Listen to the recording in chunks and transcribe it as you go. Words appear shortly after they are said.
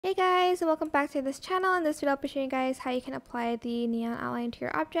Hey guys, and welcome back to this channel. In this video I'll be showing you guys how you can apply the neon outline to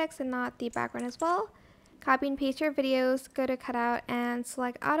your objects and not the background as well. Copy and paste your videos, go to cutout and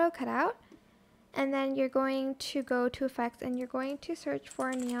select auto cutout, and then you're going to go to effects and you're going to search for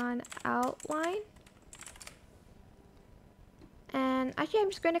neon outline. And actually I'm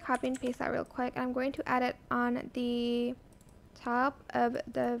just going to copy and paste that real quick. I'm going to add it on the top of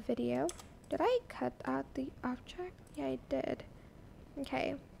the video. Did I cut out the object? Yeah, I did.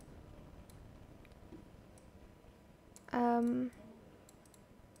 Okay.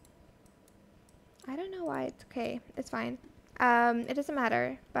 I don't know why it's okay. It's fine. It doesn't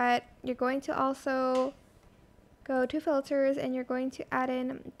matter. But you're going to also go to filters and you're going to add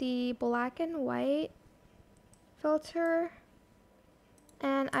in the black and white filter.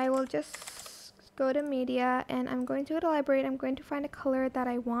 And I will just go to media and I'm going to go to library and I'm going to find a color that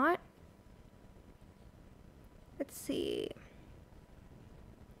I want. Let's see.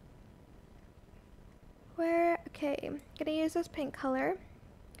 Okay, I'm gonna use this pink color.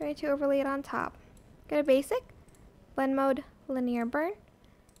 Going to overlay it on top. Go to basic, blend mode, linear burn,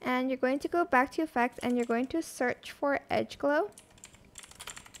 and you're going to go back to effects and you're going to search for edge glow.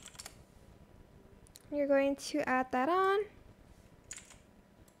 You're going to add that on.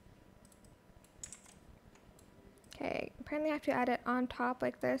 Okay, apparently I have to add it on top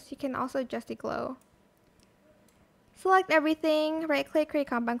like this. You can also adjust the glow. Select everything, right click, create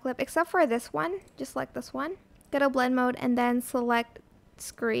compound clip, except for this one. Just select this one. Go to blend mode and then select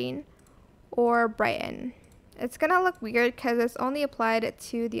screen or brighten. It's gonna look weird because it's only applied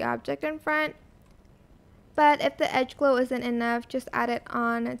to the object in front. But if the edge glow isn't enough, just add it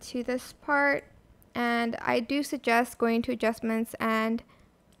on to this part. And I do suggest going to adjustments and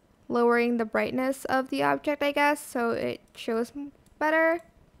lowering the brightness of the object, I guess, so it shows better.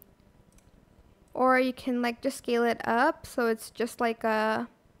 Or you can like just scale it up so it's just like an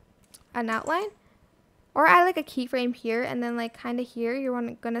outline. Or add like a keyframe here and then like kind of here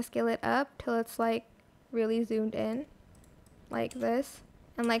you're gonna scale it up till it's like really zoomed in like this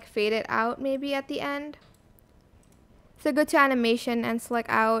and like fade it out maybe at the end. So go to animation and select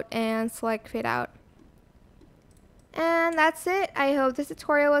out and select fade out. And that's it. I hope this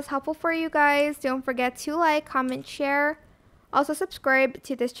tutorial was helpful for you guys. Don't forget to like, comment, share. Also subscribe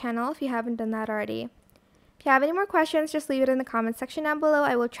to this channel if you haven't done that already. If you have any more questions, just leave it in the comment section down below.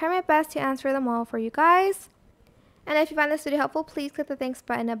 I will try my best to answer them all for you guys. And if you found this video helpful, please click the thanks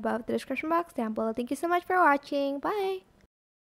button above the description box down below. Thank you so much for watching. Bye!